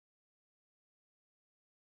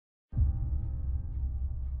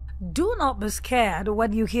Do not be scared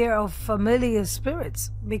when you hear of familiar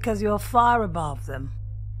spirits, because you are far above them.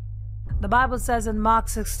 The Bible says in Mark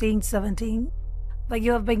 16:17 that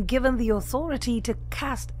you have been given the authority to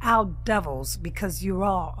cast out devils because you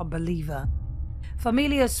are a believer.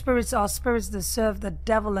 Familiar spirits are spirits that serve the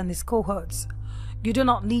devil and his cohorts. You do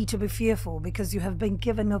not need to be fearful because you have been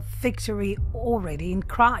given a victory already in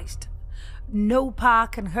Christ. No power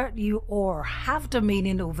can hurt you or have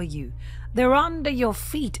dominion over you. They're under your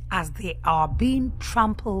feet as they are being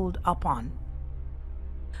trampled upon.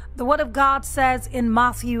 The Word of God says in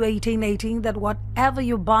Matthew 18:18 that whatever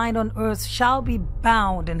you bind on earth shall be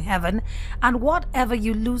bound in heaven, and whatever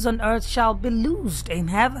you loose on earth shall be loosed in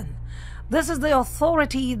heaven. This is the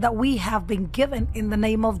authority that we have been given in the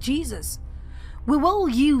name of Jesus. We will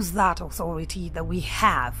use that authority that we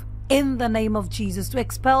have in the name of Jesus to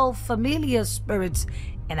expel familiar spirits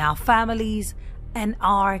in our families and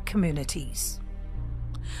our communities.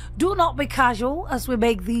 Do not be casual as we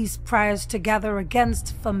make these prayers together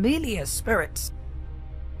against familiar spirits.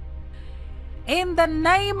 In the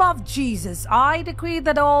name of Jesus, I decree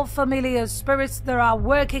that all familiar spirits that are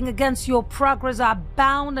working against your progress are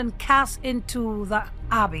bound and cast into the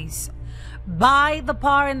abyss. By the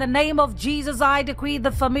power in the name of Jesus, I decree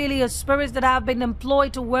the familiar spirits that have been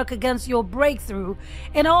employed to work against your breakthrough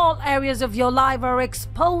in all areas of your life are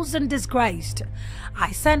exposed and disgraced.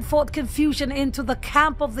 I send forth confusion into the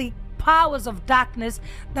camp of the powers of darkness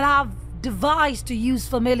that have devised to use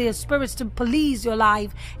familiar spirits to police your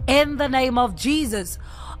life in the name of Jesus.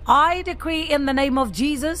 I decree in the name of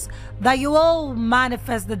Jesus that you will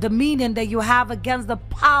manifest the dominion that you have against the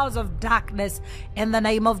powers of darkness in the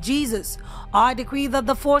name of Jesus. I decree that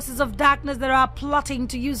the forces of darkness that are plotting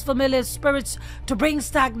to use familiar spirits to bring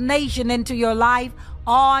stagnation into your life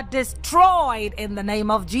are destroyed in the name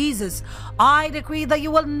of Jesus. I decree that you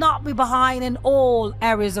will not be behind in all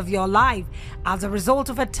areas of your life as a result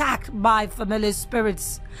of attack by familiar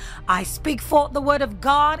spirits. I speak forth the word of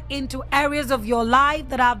God into areas of your life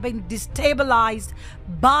that have been destabilized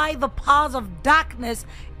by the powers of darkness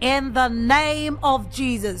in the name of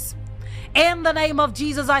Jesus. In the name of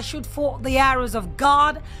Jesus, I shoot forth the arrows of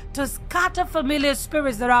God to scatter familiar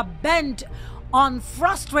spirits that are bent on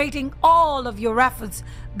frustrating all of your efforts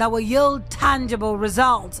that will yield tangible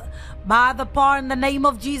results. By the power in the name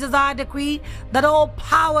of Jesus, I decree that all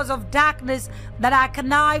powers of darkness that are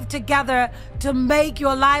connived together to make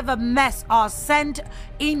your life a mess are sent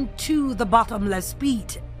into the bottomless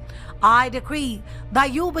pit. I decree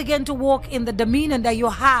that you begin to walk in the dominion that you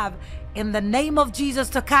have in the name of Jesus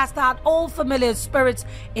to cast out all familiar spirits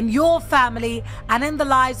in your family and in the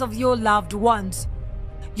lives of your loved ones.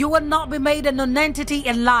 You will not be made a nonentity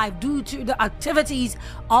in life due to the activities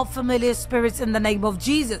of familiar spirits in the name of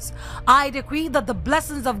Jesus. I decree that the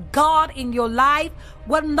blessings of God in your life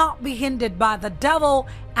will not be hindered by the devil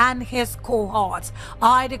and his cohorts.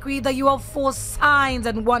 I decree that you will force signs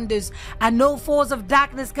and wonders, and no force of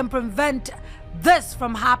darkness can prevent this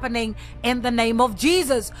from happening in the name of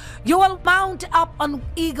Jesus. You will mount up on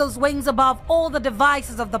eagle's wings above all the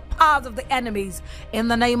devices of the powers of the enemies in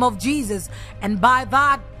the name of Jesus. And by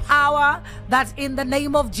that power that's in the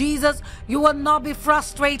name of Jesus, you will not be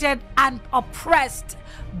frustrated and oppressed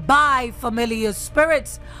by familiar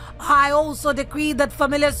spirits. I also decree that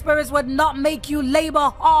familiar spirits would not make you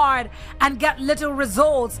labor hard and get little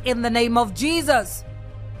results in the name of Jesus.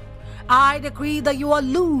 I decree that you are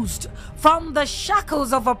loosed from the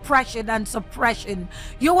shackles of oppression and suppression.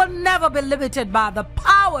 You will never be limited by the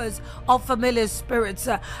powers of familiar spirits.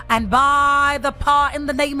 And by the power in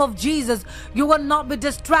the name of Jesus, you will not be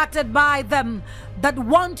distracted by them that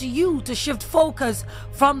want you to shift focus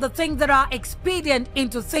from the things that are expedient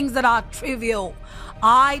into things that are trivial.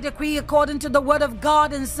 I decree according to the word of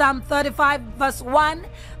God in Psalm 35 verse 1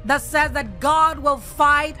 that says that God will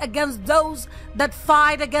fight against those that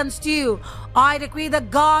fight against you. I decree that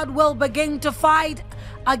God will begin to fight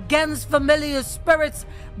against familiar spirits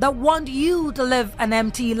that want you to live an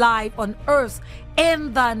empty life on earth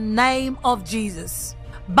in the name of Jesus.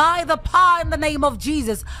 By the power in the name of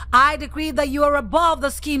Jesus, I decree that you are above the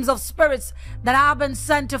schemes of spirits that have been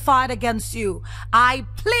sent to fight against you. I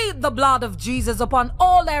plead the blood of Jesus upon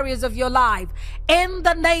all areas of your life in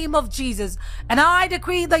the name of Jesus. And I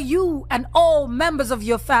decree that you and all members of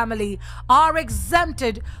your family are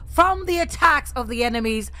exempted from the attacks of the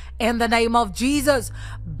enemies in the name of Jesus.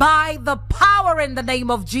 By the power in the name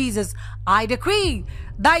of Jesus, I decree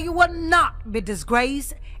that you will not be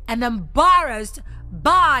disgraced and embarrassed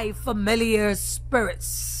by familiar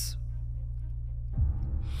spirits.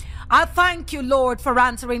 I thank you, Lord, for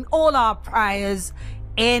answering all our prayers.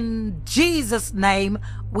 In Jesus' name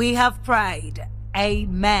we have prayed.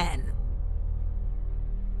 Amen.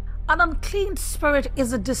 An unclean spirit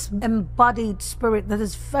is a disembodied spirit that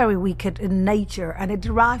is very wicked in nature, and it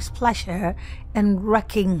derives pleasure in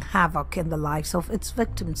wreaking havoc in the lives of its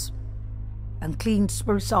victims. Unclean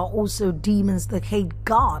spirits are also demons that hate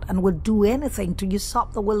God and would do anything to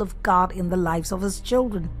usurp the will of God in the lives of His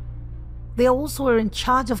children. They also are in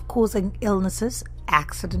charge of causing illnesses,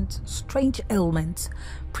 accidents, strange ailments,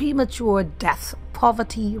 premature death,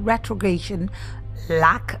 poverty, retrogression,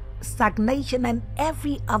 lack, stagnation, and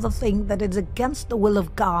every other thing that is against the will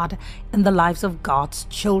of God in the lives of God's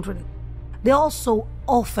children. They also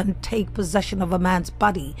often take possession of a man's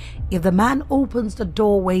body if the man opens the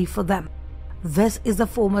doorway for them. This is the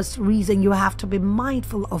foremost reason you have to be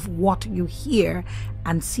mindful of what you hear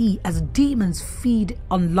and see, as demons feed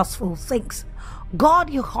on lustful things.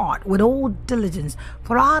 Guard your heart with all diligence,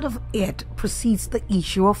 for out of it proceeds the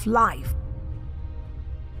issue of life.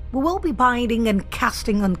 We will be binding and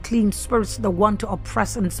casting unclean spirits that want to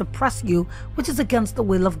oppress and suppress you, which is against the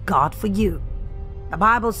will of God for you. The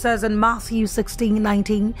Bible says in Matthew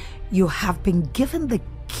 16:19, you have been given the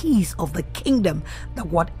keys of the kingdom, that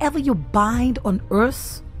whatever you bind on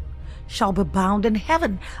earth shall be bound in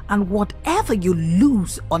heaven, and whatever you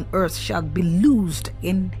loose on earth shall be loosed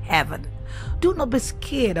in heaven. Do not be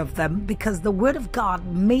scared of them, because the word of God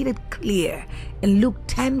made it clear in Luke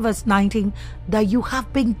 10:19 that you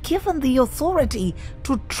have been given the authority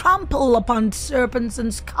to trample upon serpents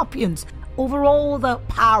and scorpions, over all the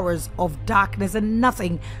powers of darkness, and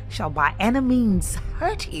nothing shall by any means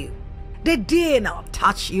hurt you. They dare not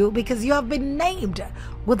touch you, because you have been named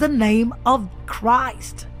with the name of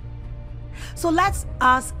Christ. So let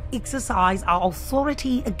us exercise our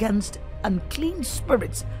authority against unclean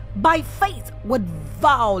spirits by faith with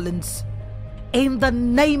violence. In the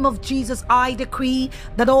name of Jesus, I decree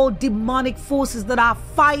that all demonic forces that are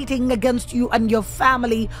fighting against you and your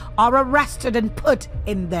family are arrested and put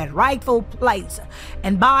in their rightful place.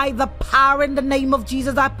 And by the power in the name of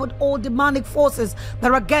Jesus, I put all demonic forces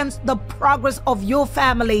that are against the progress of your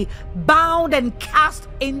family bound and cast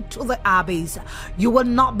into the abyss. You will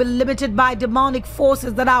not be limited by demonic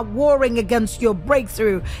forces that are warring against your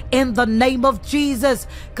breakthrough in the name of Jesus.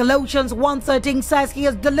 Colossians 1:13 says He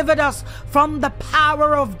has delivered us from the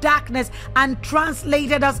power of darkness and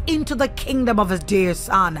translated us into the kingdom of His dear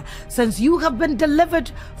Son. Since you have been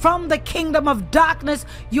delivered from the kingdom of darkness,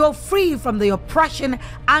 you're free from the oppression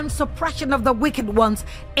and suppression of the wicked ones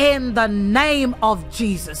in the name of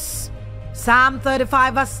Jesus. Psalm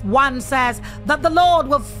 35:1 says that the Lord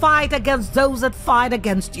will fight against those that fight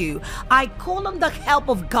against you. I call on the help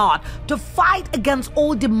of God to fight against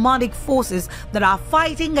all demonic forces that are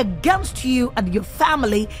fighting against you and your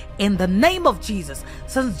family in the name of Jesus.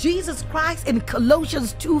 Since Jesus Christ in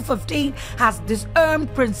Colossians 2:15 has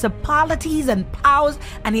disarmed principalities and powers,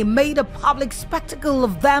 and He made a public spectacle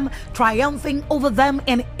of them, triumphing over them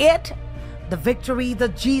in it, the victory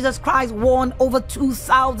that Jesus Christ won over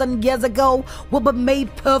 2,000 years ago will be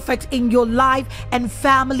made perfect in your life and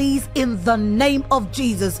families in the name of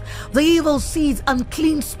Jesus. The evil seeds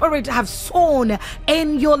unclean spirit have sown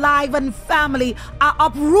in your life and family are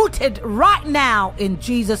uprooted right now in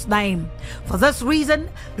Jesus' name. For this reason,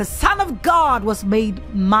 the Son of God was made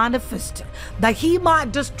manifest, that He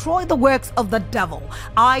might destroy the works of the devil.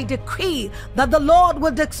 I decree that the Lord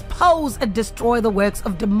will expose and destroy the works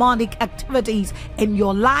of demonic activity in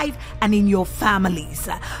your life and in your families.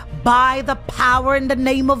 By the power in the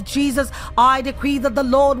name of Jesus, I decree that the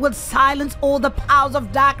Lord will silence all the powers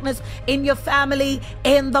of darkness in your family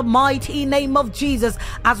in the mighty name of Jesus.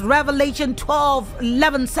 As Revelation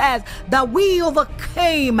 12:11 says, that we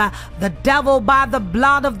overcame the devil by the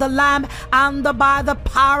blood of the Lamb and by the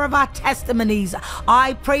power of our testimonies.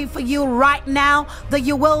 I pray for you right now that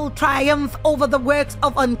you will triumph over the works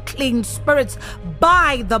of unclean spirits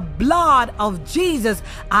by the blood of Jesus,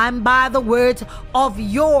 and by the words of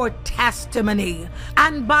your testimony,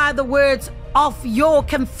 and by the words of your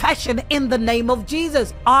confession in the name of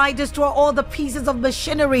Jesus. I destroy all the pieces of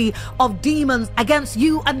machinery of demons against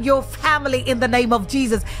you and your family in the name of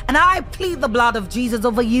Jesus. And I plead the blood of Jesus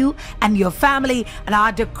over you and your family, and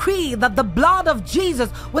I decree that the blood of Jesus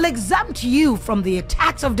will exempt you from the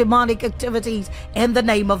attacks of demonic activities in the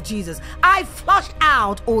name of Jesus. I flushed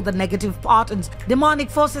out all the negative patterns demonic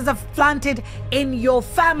forces have planted in your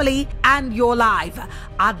family and your life.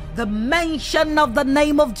 At the mention of the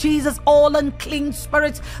name of Jesus, all unclean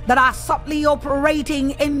spirits that are subtly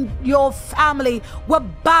operating in your family will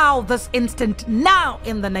bow this instant now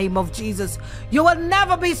in the name of Jesus. You will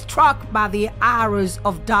never be struck by the arrows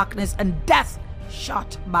of darkness, and death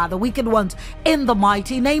shut by the wicked ones in the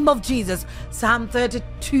mighty name of Jesus. Psalm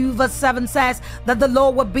 32 verse 7 says that the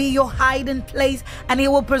Lord will be your hiding place, and he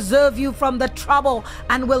will preserve you from the trouble,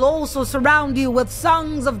 and will also surround you with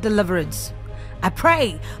songs of deliverance. I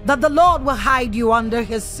pray that the Lord will hide you under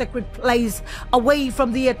his secret place, away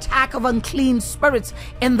from the attack of unclean spirits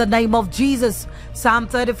in the name of Jesus. Psalm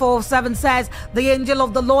 34:7 says, the angel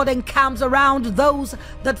of the Lord encamps around those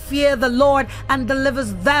that fear the Lord and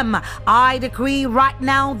delivers them. I decree right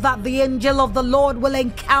now that the angel of the Lord will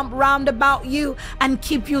encamp round about you and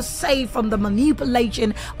keep you safe from the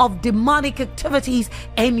manipulation of demonic activities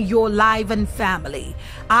in your life and family.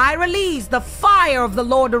 I release the fire of the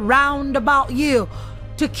Lord around about you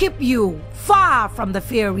to keep you far from the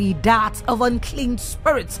fiery darts of unclean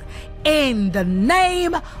spirits in the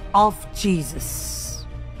name of Jesus.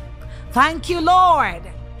 Thank you, Lord,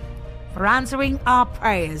 for answering our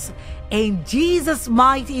prayers. In Jesus'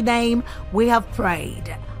 mighty name we have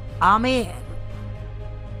prayed. Amen.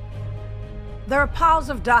 There are powers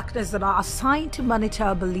of darkness that are assigned to monitor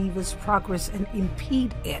a believer's progress and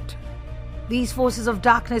impede it. These forces of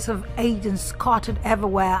darkness have agents scattered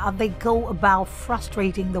everywhere, and they go about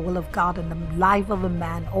frustrating the will of God in the life of a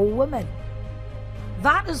man or woman.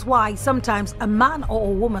 That is why sometimes a man or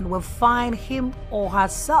a woman will find him or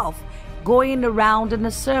herself going around in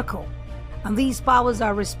a circle, and these powers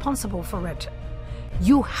are responsible for it.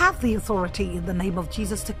 You have the authority in the name of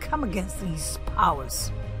Jesus to come against these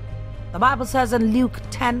powers. The Bible says in Luke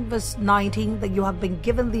 10 verse 19 that you have been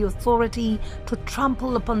given the authority to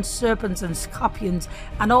trample upon serpents and scorpions,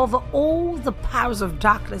 and over all the powers of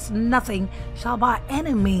darkness. Nothing shall by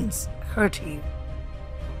any means hurt you.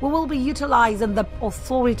 We will be utilizing the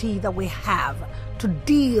authority that we have to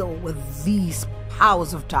deal with these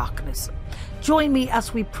powers of darkness. Join me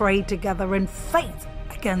as we pray together in faith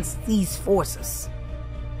against these forces.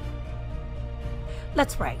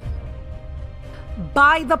 Let's pray.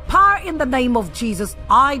 By the power in the name of Jesus,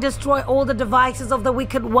 I destroy all the devices of the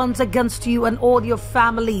wicked ones against you and all your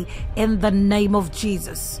family in the name of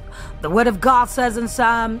Jesus. The word of God says in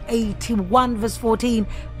Psalm 81 verse 14,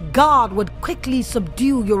 God would quickly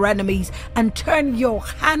subdue your enemies and turn your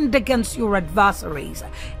hand against your adversaries.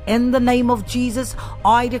 In the name of Jesus,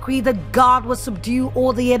 I decree that God will subdue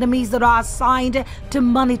all the enemies that are assigned to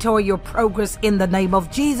monitor your progress in the name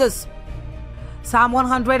of Jesus. Psalm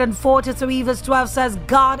 143 verse 12 says,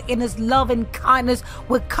 God in his love and kindness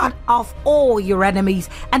will cut off all your enemies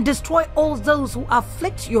and destroy all those who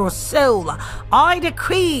afflict your soul. I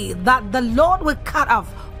decree that the Lord will cut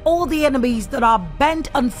off all the enemies that are bent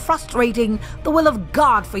on frustrating the will of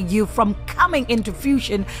God for you from coming into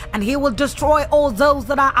fruition, and he will destroy all those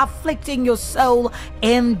that are afflicting your soul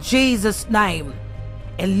in Jesus' name.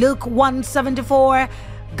 In Luke 1:74,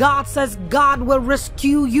 God says God will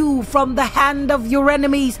rescue you from the hand of your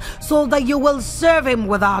enemies so that you will serve him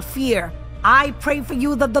without fear. I pray for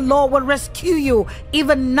you that the Lord will rescue you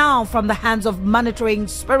even now from the hands of monitoring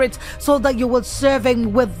spirits so that you will serve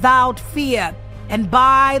him without fear. And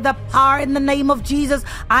by the power in the name of Jesus,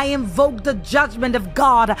 I invoke the judgment of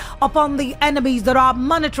God upon the enemies that are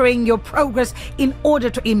monitoring your progress in order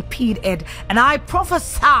to impede it. And I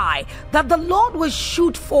prophesy that the Lord will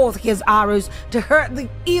shoot forth his arrows to hurt the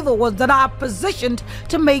evil ones that are positioned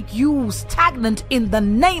to make you stagnant in the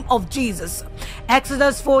name of Jesus.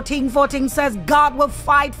 Exodus 14:14 says, God will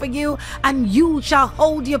fight for you and you shall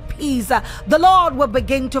hold your peace. The Lord will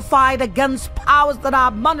begin to fight against powers that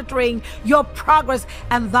are monitoring your progress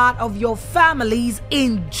and that of your families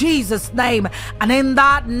in Jesus' name. And in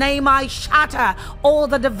that name I shatter all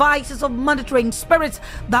the devices of monitoring spirits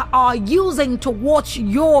that are using to watch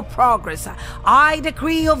your progress. I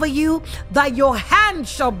decree over you that your hand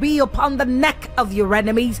shall be upon the neck of your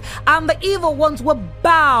enemies and the evil ones will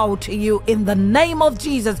bow to you in the name of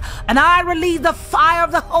Jesus. And I release the fire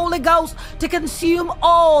of the Holy Ghost to consume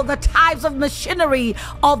all the types of machinery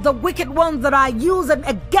of the wicked ones that are using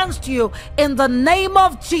against you in the name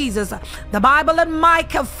of Jesus. The Bible in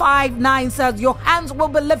Micah 5:9 says, your hands will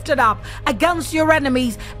be lifted up against your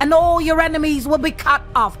enemies and all your enemies will be cut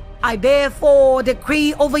off. I therefore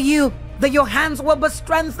decree over you that your hands will be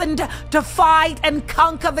strengthened to fight and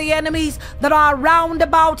conquer the enemies that are round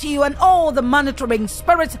about you, and all the monitoring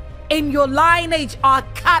spirits in your lineage are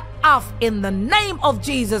cut off in the name of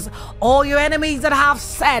Jesus. All your enemies that have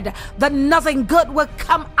said that nothing good will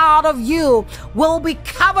come out of you will be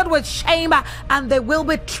covered with shame, and they will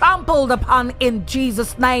be trampled upon in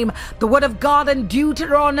Jesus' name. The word of God in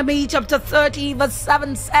Deuteronomy chapter 30 verse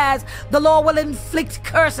 7 says, the Lord will inflict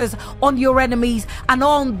curses on your enemies and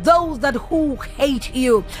on those that who hate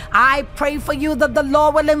you. I pray for you that the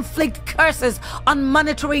Lord will inflict curses on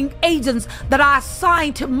monitoring agents that are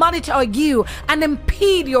assigned to monitor you and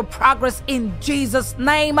impede your progress in Jesus'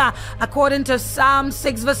 name. According to Psalm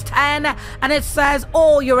 6 verse 10, and it says,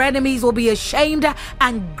 all your enemies will be ashamed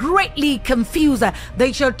and greatly confused.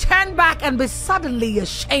 They shall turn back and be suddenly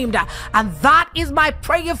ashamed. And that is my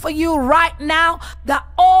prayer for you right now, that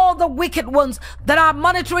all the wicked ones that are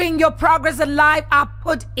monitoring your progress in life are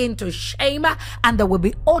put into shame, and they will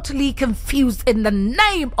be utterly confused in the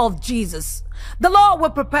name of Jesus. The Lord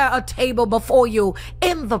will prepare a table before you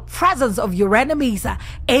in the presence of your enemies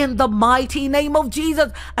in the mighty name of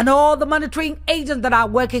Jesus. And all the monitoring agents that are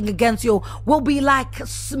working against you will be like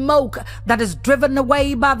smoke that is driven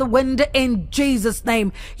away by the wind in Jesus'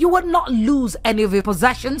 name. You will not lose any of your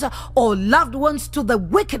possessions or loved ones to the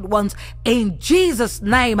wicked ones in Jesus'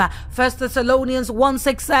 name. 1 Thessalonians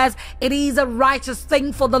 1:6 says, it is a righteous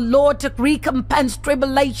thing for the Lord to recompense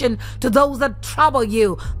tribulation to those that trouble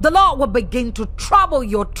you. The Lord will begin to trouble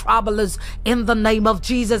your troublers in the name of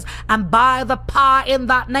Jesus, and by the power in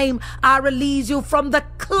that name I release you from the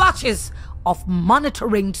clutches of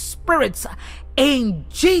monitoring spirits in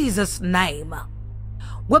Jesus' name.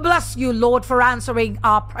 We bless you, Lord, for answering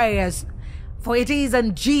our prayers, for it is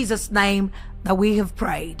in Jesus' name that we have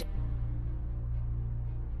prayed.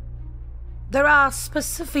 There are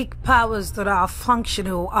specific powers that are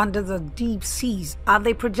functional under the deep seas, and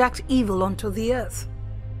they project evil onto the earth.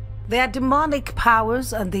 They are demonic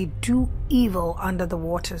powers, and they do evil under the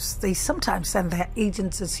waters. They sometimes send their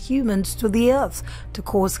agents as humans to the earth to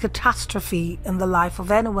cause catastrophe in the life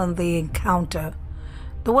of anyone they encounter.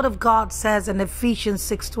 The word of God says in Ephesians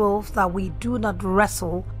 6:12 that we do not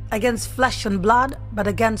wrestle against flesh and blood, but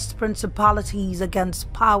against principalities,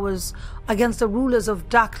 against powers, against the rulers of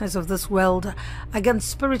darkness of this world, against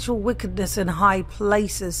spiritual wickedness in high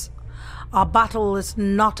places. Our battle is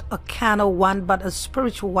not a carnal one, but a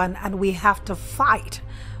spiritual one, and we have to fight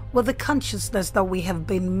with the consciousness that we have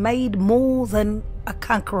been made more than a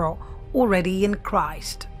conqueror already in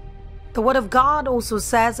Christ. The word of God also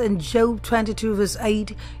says in Job 22 verse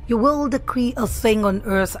 8, you will decree a thing on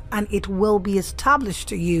earth, and it will be established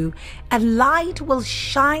to you, and light will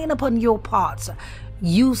shine upon your paths.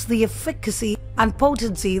 Use the efficacy and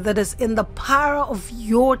potency that is in the power of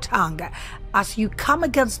your tongue as you come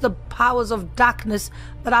against the powers of darkness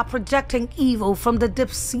that are projecting evil from the deep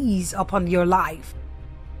seas upon your life.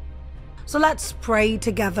 So let's pray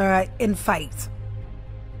together in faith.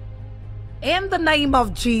 In the name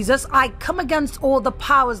of Jesus, I come against all the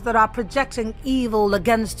powers that are projecting evil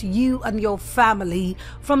against you and your family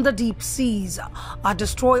from the deep seas. I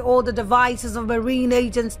destroy all the devices of marine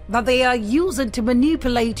agents that they are using to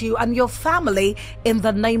manipulate you and your family in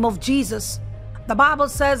the name of Jesus. The Bible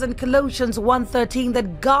says in Colossians 1:13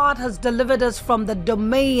 that God has delivered us from the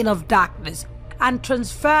domain of darkness and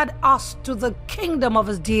transferred us to the kingdom of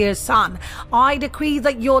his dear Son. I decree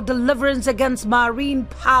that your deliverance against marine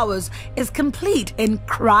powers is complete in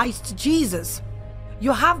Christ Jesus.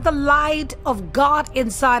 You have the light of God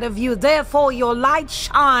inside of you. Therefore, your light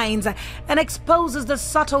shines and exposes the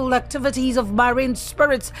subtle activities of marine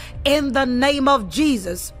spirits in the name of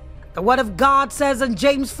Jesus. The word of God says in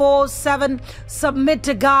James 4:7, submit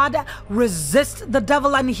to God, resist the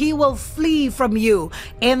devil, and he will flee from you.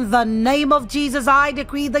 In the name of Jesus, I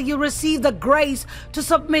decree that you receive the grace to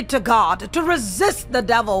submit to God, to resist the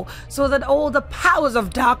devil, so that all the powers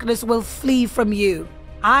of darkness will flee from you.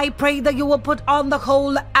 I pray that you will put on the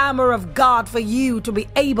whole armor of God for you to be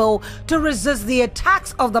able to resist the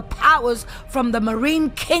attacks of the powers from the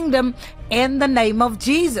marine kingdom in the name of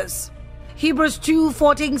Jesus. Hebrews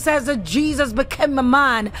 2:14 says that Jesus became a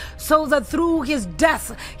man so that through his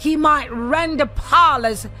death he might render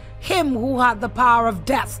powerless him who had the power of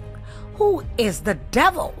death. Who is the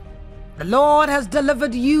devil? The Lord has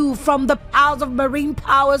delivered you from the powers of marine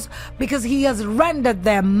powers because he has rendered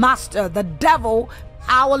their master, the devil,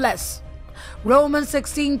 powerless. Romans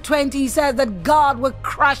 16:20 says that God will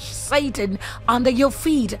crush Satan under your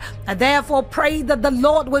feet, and therefore pray that the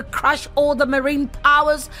Lord will crush all the marine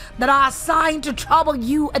powers that are assigned to trouble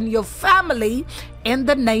you and your family in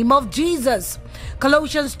the name of Jesus.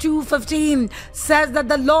 Colossians 2:15 says that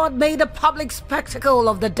the Lord made a public spectacle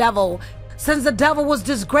of the devil. Since the devil was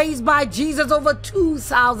disgraced by Jesus over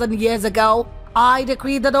 2,000 years ago, I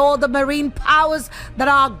decree that all the marine powers that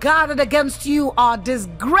are gathered against you are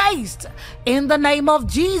disgraced in the name of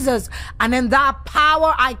Jesus. And in that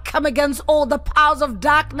power, I come against all the powers of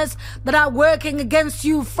darkness that are working against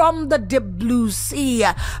you from the deep blue sea.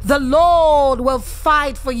 The Lord will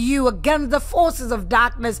fight for you against the forces of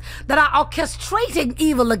darkness that are orchestrating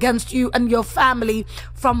evil against you and your family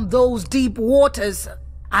from those deep waters.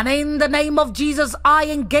 And in the name of Jesus, I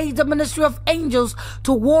engage the ministry of angels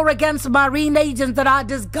to war against marine agents that are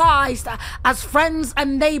disguised as friends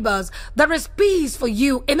and neighbors. There is peace for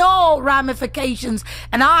you in all ramifications.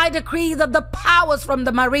 And I decree that the powers from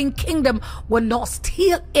the marine kingdom will not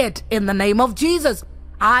steal it in the name of Jesus.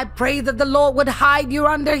 I pray that the Lord would hide you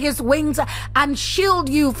under his wings and shield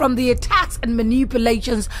you from the attacks and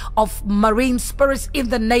manipulations of marine spirits in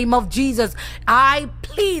the name of Jesus. I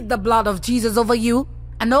plead the blood of Jesus over you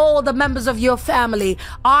and all the members of your family.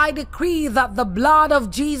 I decree that the blood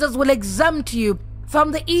of Jesus will exempt you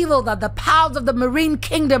from the evil that the powers of the marine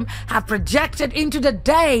kingdom have projected into the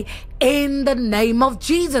day in the name of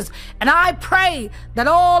Jesus. And I pray that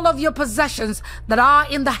all of your possessions that are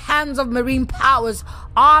in the hands of marine powers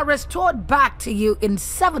are restored back to you in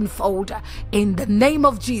sevenfold in the name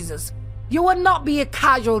of Jesus. You will not be a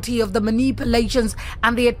casualty of the manipulations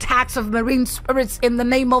and the attacks of marine spirits in the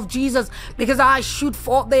name of Jesus, because I shoot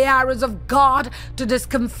forth the arrows of God to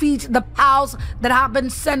discomfit the powers that have been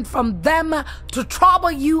sent from them to trouble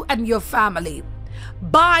you and your family.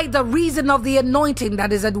 By the reason of the anointing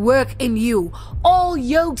that is at work in you, all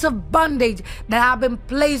yokes of bondage that have been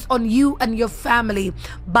placed on you and your family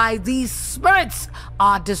by these spirits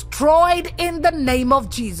are destroyed in the name of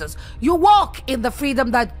Jesus. You walk in the freedom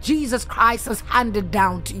that Jesus Christ has handed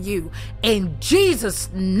down to you. In Jesus'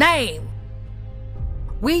 name,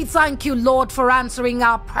 we thank you, Lord, for answering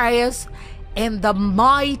our prayers. In the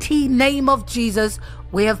mighty name of Jesus,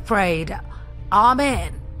 we have prayed.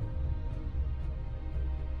 Amen.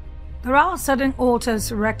 There are certain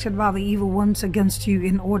altars erected by the evil ones against you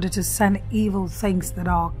in order to send evil things that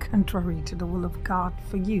are contrary to the will of God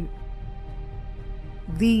for you.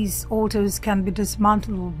 These altars can be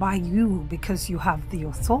dismantled by you because you have the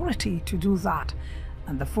authority to do that,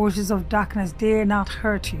 and the forces of darkness dare not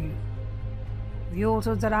hurt you. The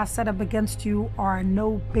altars that are set up against you are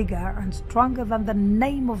no bigger and stronger than the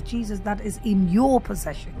name of Jesus that is in your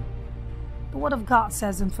possession. The Word of God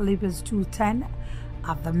says in Philippians 2:10,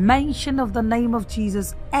 at the mention of the name of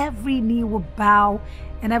Jesus, every knee will bow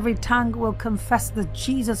and every tongue will confess that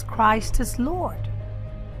Jesus Christ is Lord.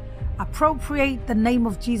 Appropriate the name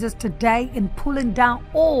of Jesus today in pulling down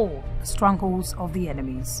all the strongholds of the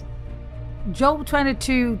enemies. Job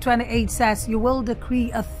 22:28 says, you will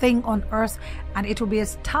decree a thing on earth and it will be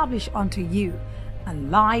established unto you, and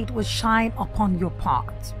light will shine upon your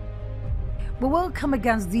path. We will come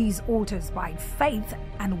against these altars by faith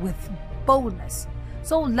and with boldness.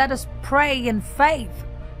 So let us pray in faith.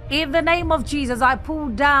 In the name of Jesus, I pull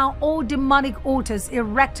down all demonic altars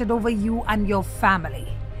erected over you and your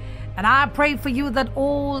family. And I pray for you that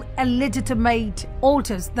all illegitimate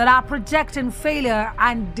altars that are projecting failure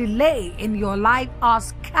and delay in your life are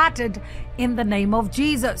scattered in the name of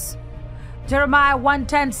Jesus. Jeremiah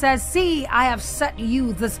 1:10 says, see, I have set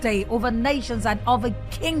you this day over nations and over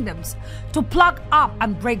kingdoms, to pluck up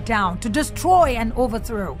and break down, to destroy and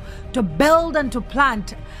overthrow, to build and to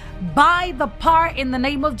plant. By the power in the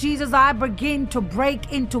name of Jesus, I begin to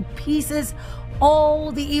break into pieces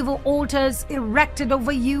all the evil altars erected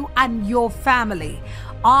over you and your family.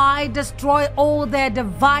 I destroy all their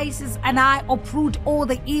devices and I uproot all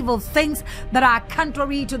the evil things that are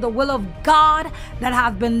contrary to the will of God that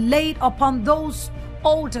have been laid upon those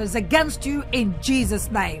altars against you in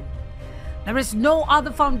Jesus' name. There is no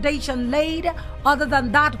other foundation laid other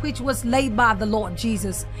than that which was laid by the Lord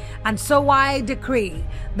Jesus. And so I decree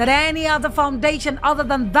that any other foundation other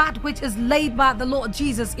than that which is laid by the Lord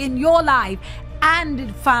Jesus in your life and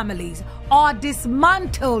in families are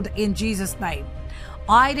dismantled in Jesus' name.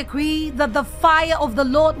 I decree that the fire of the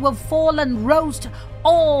Lord will fall and roast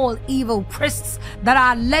all evil priests that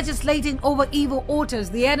are legislating over evil altars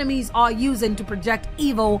the enemies are using to project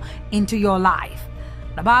evil into your life.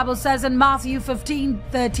 The Bible says in Matthew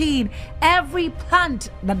 15:13, every plant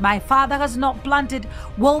that my Father has not planted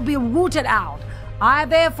will be rooted out. I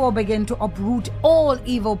therefore begin to uproot all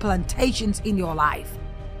evil plantations in your life.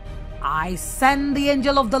 I send the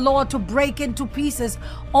angel of the Lord to break into pieces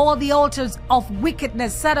all the altars of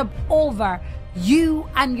wickedness set up over you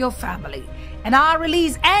and your family. And I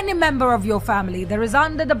release any member of your family that is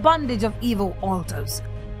under the bondage of evil altars.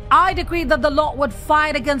 I decree that the Lord would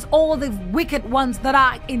fight against all the wicked ones that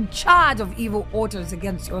are in charge of evil altars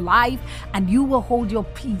against your life, and you will hold your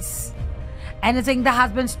peace. Anything that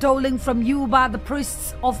has been stolen from you by the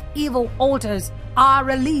priests of evil altars are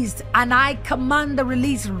released, and I command the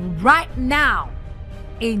release right now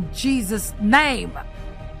in Jesus' name.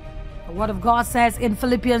 The word of God says in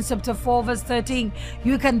Philippians chapter 4 verse 13,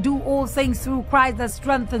 you can do all things through Christ that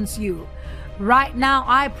strengthens you. Right now,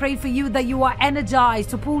 I pray for you that you are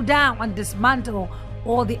energized to pull down and dismantle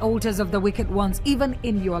all the altars of the wicked ones, even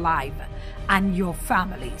in your life and your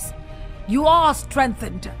families. You are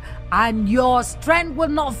strengthened, and your strength will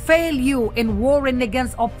not fail you in warring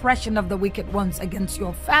against oppression of the wicked ones against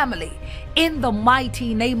your family. In the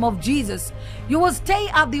mighty name of Jesus, you will stay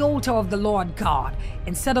at the altar of the Lord God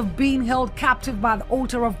instead of being held captive by the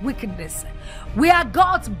altar of wickedness. We are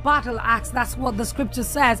God's battle axe, that's what the scripture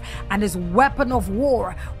says, and his weapon of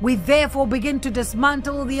war. We therefore begin to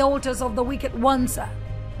dismantle the altars of the wicked ones.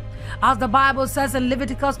 As the Bible says in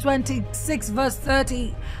Leviticus 26 verse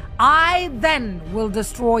 30, I then will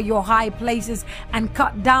destroy your high places and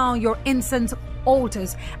cut down your incense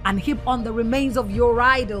altars and heap on the remains of your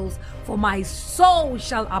idols, for my soul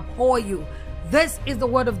shall abhor you. This is the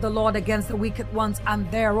word of the Lord against the wicked ones and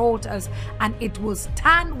their altars, and it will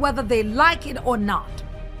stand whether they like it or not.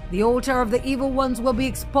 The altar of the evil ones will be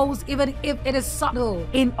exposed even if it is subtle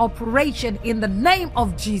in operation in the name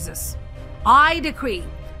of Jesus. I decree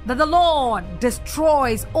that the Lord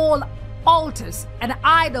destroys all altars and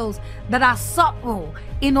idols that are subtle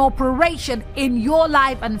in operation in your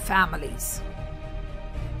life and families.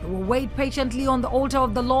 You will wait patiently on the altar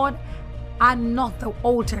of the Lord and not the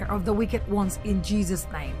altar of the wicked ones in Jesus'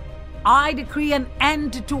 name. I decree an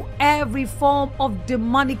end to every form of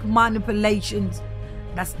demonic manipulations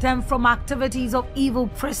that stem from activities of evil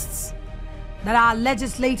priests that are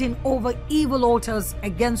legislating over evil altars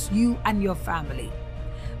against you and your family.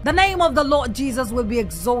 The name of the Lord Jesus will be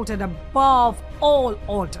exalted above all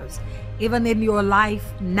altars, even in your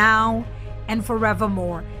life now and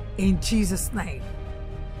forevermore, in Jesus' name.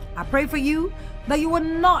 I pray for you that you will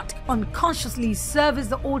not unconsciously service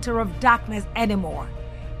the altar of darkness anymore,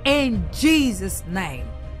 in Jesus' name.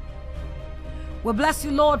 We bless you,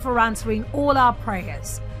 Lord, for answering all our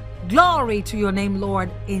prayers. Glory to your name, Lord.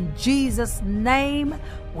 In Jesus' name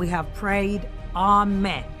we have prayed.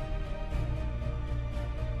 Amen.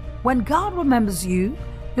 When God remembers you,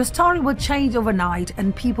 your story will change overnight,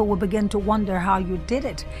 and people will begin to wonder how you did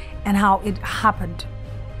it and how it happened.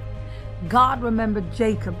 God remembered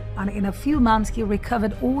Jacob, and in a few months he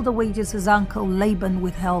recovered all the wages his uncle Laban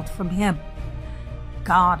withheld from him.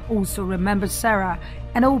 God also remembered Sarah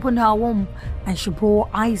and opened her womb, and she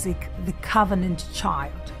bore Isaac, the covenant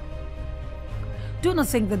child. Do not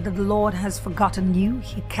think that the Lord has forgotten you.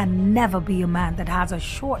 He can never be a man that has a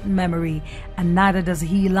short memory, and neither does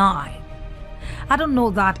he lie. I don't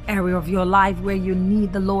know that area of your life where you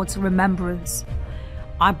need the Lord's remembrance.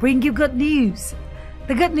 I bring you good news.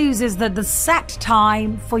 The good news is that the set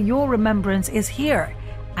time for your remembrance is here,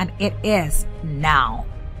 and it is now.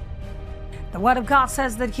 The word of God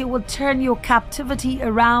says that he will turn your captivity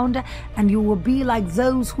around, and you will be like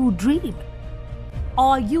those who dream.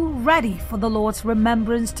 Are you ready for the Lord's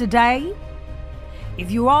remembrance today? If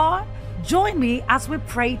you are, join me as we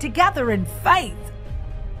pray together in faith.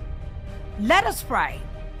 Let us pray.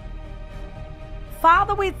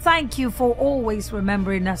 Father, we thank you for always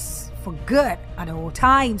remembering us for good at all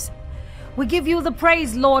times. We give you the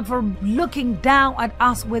praise, Lord, for looking down at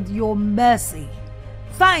us with your mercy.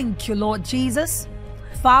 Thank you, Lord Jesus.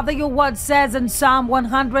 Father, your word says in Psalm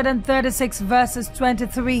 136 verses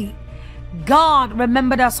 23, God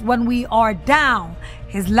remembered us when we are down.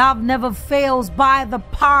 His love never fails. By the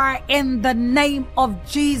power in the name of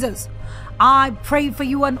Jesus, I pray for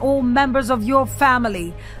you and all members of your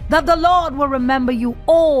family that the Lord will remember you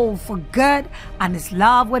all for good, and his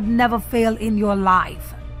love would never fail in your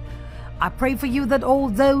life. I pray for you that all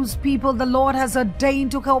those people the Lord has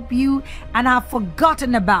ordained to help you and have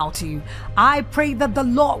forgotten about you, I pray that the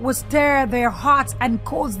Lord will stir their hearts and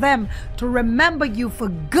cause them to remember you for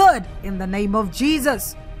good in the name of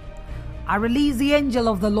Jesus. I release the angel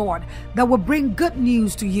of the Lord that will bring good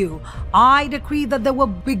news to you. I decree that they will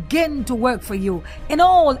begin to work for you in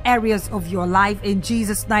all areas of your life in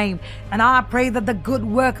Jesus' name. And I pray that the good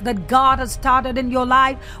work that God has started in your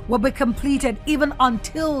life will be completed even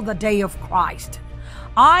until the day of Christ.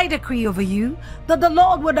 I decree over you that the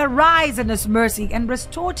Lord would arise in his mercy and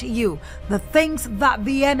restore to you the things that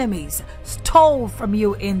the enemies stole from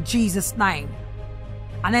you in Jesus' name.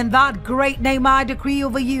 And in that great name I decree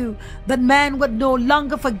over you that men would no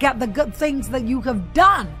longer forget the good things that you have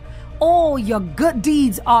done. All your good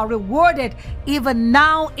deeds are rewarded even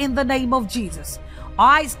now in the name of Jesus.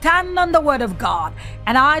 I stand on the word of God,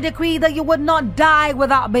 and I decree that you would not die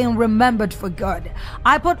without being remembered for good.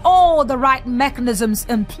 I put all the right mechanisms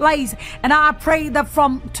in place, and I pray that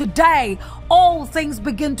from today, all things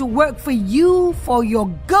begin to work for you, for your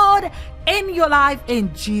good in your life,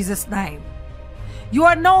 in Jesus' name. You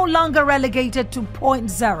are no longer relegated to point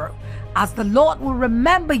zero, as the Lord will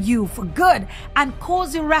remember you for good and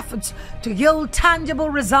cause your efforts to yield tangible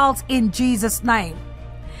results in Jesus' name.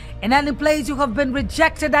 In any place you have been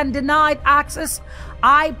rejected and denied access,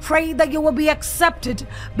 I pray that you will be accepted,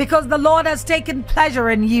 because the Lord has taken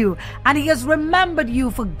pleasure in you and He has remembered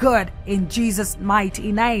you for good in Jesus'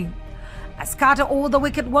 mighty name. I scatter all the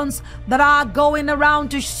wicked ones that are going around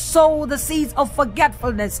to sow the seeds of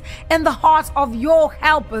forgetfulness in the hearts of your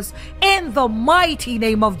helpers in the mighty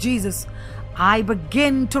name of Jesus. I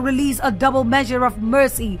begin to release a double measure of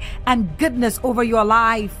mercy and goodness over your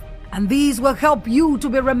life, and these will help you to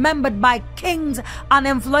be remembered by kings and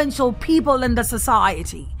influential people in the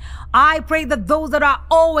society. I pray that those that are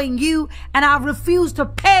owing you and have refused to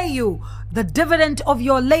pay you the dividend of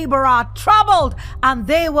your labor are troubled, and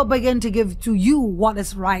they will begin to give to you what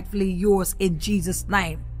is rightfully yours in Jesus'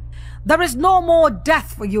 name. There is no more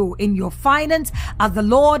death for you in your finance, as the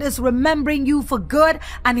Lord is remembering you for good,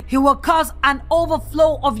 and He will cause an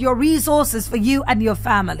overflow of your resources for you and your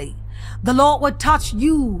family. The Lord will touch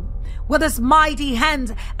you with His mighty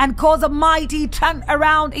hands and cause a mighty turn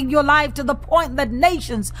around in your life, to the point that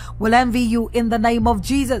nations will envy you in the name of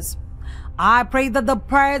Jesus. I pray that the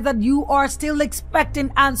prayers that you are still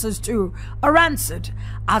expecting answers to are answered,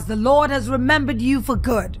 as the Lord has remembered you for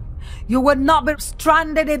good. You would not be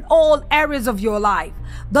stranded in all areas of your life.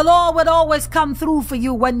 The Lord would always come through for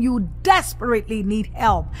you when you desperately need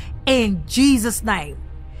help, in Jesus' name.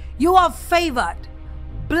 You are favored,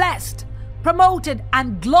 blessed, promoted,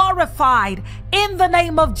 and glorified in the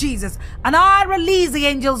name of Jesus. And I release the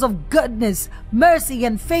angels of goodness, mercy,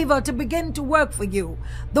 and favor to begin to work for you.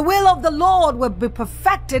 The will of the Lord will be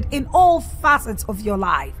perfected in all facets of your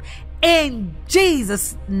life. In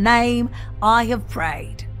Jesus' name I have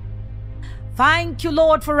prayed. Thank you,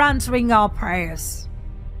 Lord, for answering our prayers,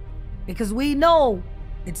 because we know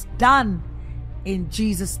it's done in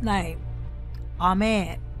Jesus' name.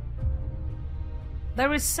 Amen.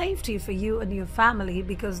 There is safety for you and your family,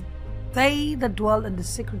 because they that dwell in the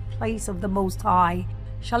secret place of the Most High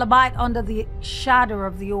shall abide under the shadow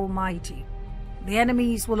of the Almighty. The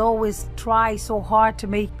enemies will always try so hard to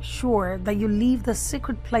make sure that you leave the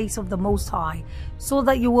secret place of the Most High, so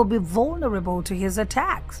that you will be vulnerable to his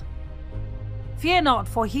attacks. Fear not,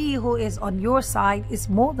 for he who is on your side is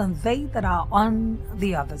more than they that are on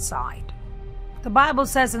the other side. The Bible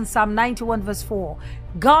says in Psalm 91 verse 4,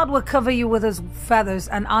 God will cover you with his feathers,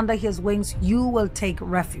 and under his wings you will take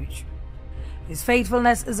refuge. His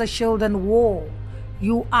faithfulness is a shield and wall.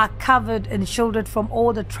 You are covered and shielded from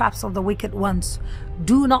all the traps of the wicked ones.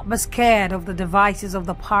 Do not be scared of the devices of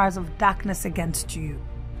the powers of darkness against you.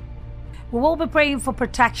 We will be praying for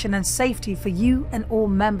protection and safety for you and all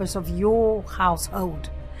members of your household.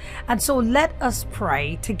 And so let us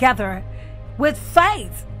pray together with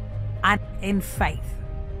faith and in faith.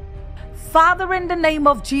 Father, in the name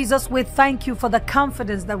of Jesus, we thank you for the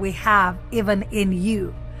confidence that we have even in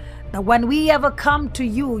you. That when we ever come to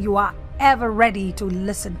you, you are ever ready to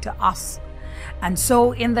listen to us. And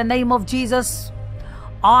so in the name of Jesus,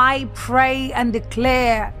 I pray and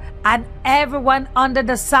declare, and everyone under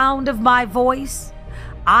the sound of my voice,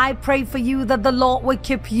 I pray for you that the Lord will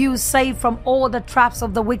keep you safe from all the traps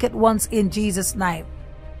of the wicked ones in Jesus' name.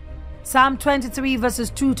 Psalm 23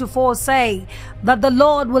 verses 2 to 4 say that the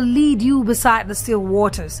Lord will lead you beside the still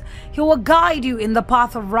waters. He will guide you in the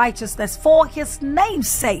path of righteousness for his name's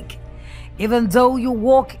sake. Even though you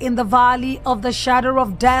walk in the valley of the shadow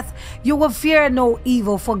of death, you will fear no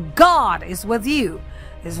evil, for God is with you.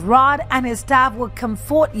 His rod and his staff will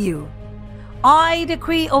comfort you. I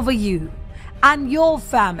decree over you and your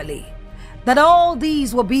family that all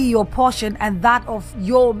these will be your portion and that of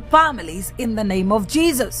your families in the name of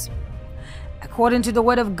Jesus. According to the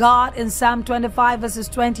word of God in Psalm 25 verses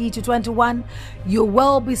 20 to 21, you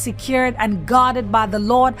will be secured and guarded by the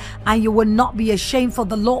Lord, and you will not be ashamed, for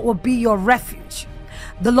the Lord will be your refuge.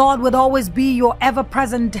 The Lord would always be your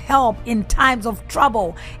ever-present help in times of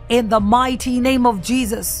trouble, in the mighty name of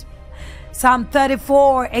Jesus. Psalm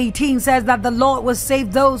 34:18 says that the Lord will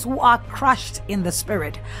save those who are crushed in the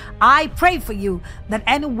spirit. I pray for you that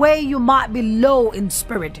any way you might be low in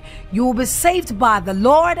spirit, you will be saved by the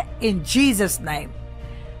Lord in Jesus' name.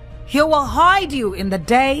 He will hide you in the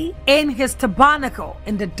day in his tabernacle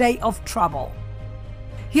in the day of trouble.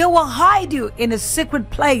 He will hide you in a secret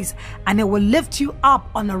place, and He will lift you up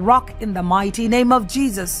on a rock in the mighty name of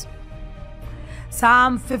Jesus.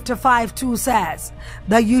 Psalm 55:2 says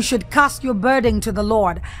that you should cast your burden to the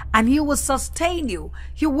Lord, and He will sustain you.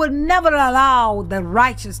 He will never allow the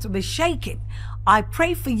righteous to be shaken. I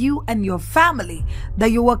pray for you and your family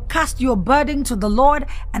that you will cast your burden to the Lord,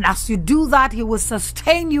 and as you do that, He will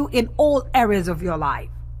sustain you in all areas of your life.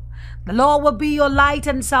 The Lord will be your light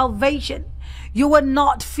and salvation. You will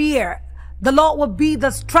not fear. The Lord will be the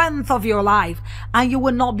strength of your life, and you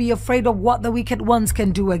will not be afraid of what the wicked ones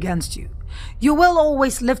can do against you. You will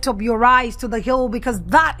always lift up your eyes to the hill, because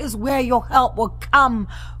that is where your help will come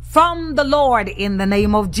from the Lord in the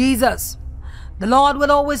name of Jesus. The Lord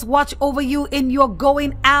will always watch over you in your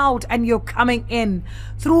going out and your coming in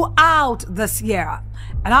throughout this year.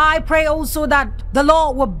 And I pray also that the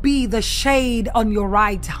Lord will be the shade on your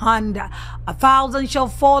right hand. 1,000 shall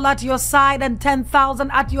fall at your side and 10,000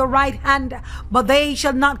 at your right hand, but they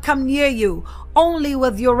shall not come near you. Only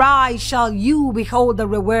with your eyes shall you behold the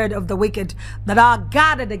reward of the wicked that are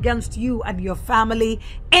gathered against you and your family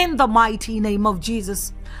in the mighty name of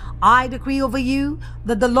Jesus. I decree over you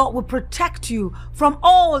that the Lord will protect you from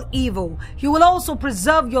all evil. He will also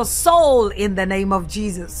preserve your soul in the name of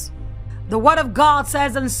Jesus. The word of God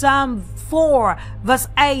says in Psalm 4 verse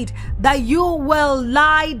 8 that you will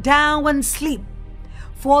lie down and sleep,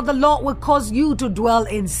 for the Lord will cause you to dwell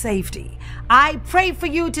in safety. I pray for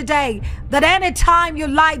you today that anytime you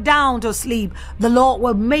lie down to sleep, the Lord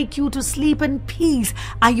will make you to sleep in peace,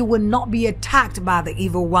 and you will not be attacked by the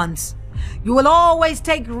evil ones. You will always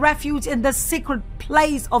take refuge in the secret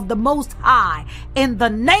place of the Most High in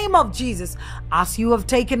the name of Jesus. As you have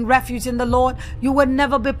taken refuge in the Lord, you will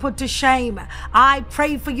never be put to shame. I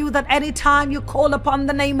pray for you that anytime you call upon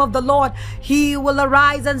the name of the Lord, He will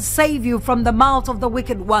arise and save you from the mouth of the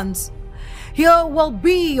wicked ones. He will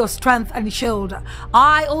be your strength and shield.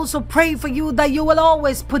 I also pray for you that you will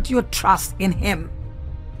always put your trust in Him.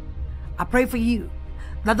 I pray for you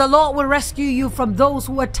that the Lord will rescue you from those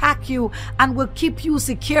who attack you and will keep you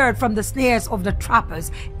secured from the snares of the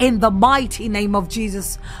trappers in the mighty name of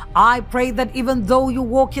Jesus. I pray that even though you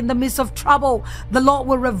walk in the midst of trouble, the Lord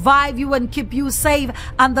will revive you and keep you safe,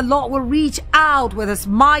 and the Lord will reach out with His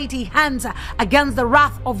mighty hands against the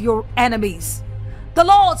wrath of your enemies. The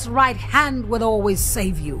Lord's right hand will always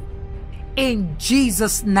save you. In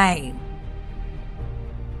Jesus' name.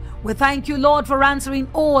 We thank you, Lord, for answering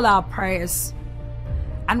all our prayers,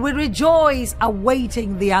 and we rejoice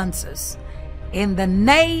awaiting the answers. In the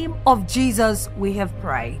name of Jesus we have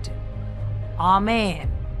prayed. Amen.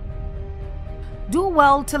 Do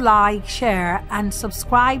well to like, share, and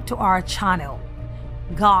subscribe to our channel.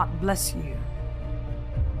 God bless you.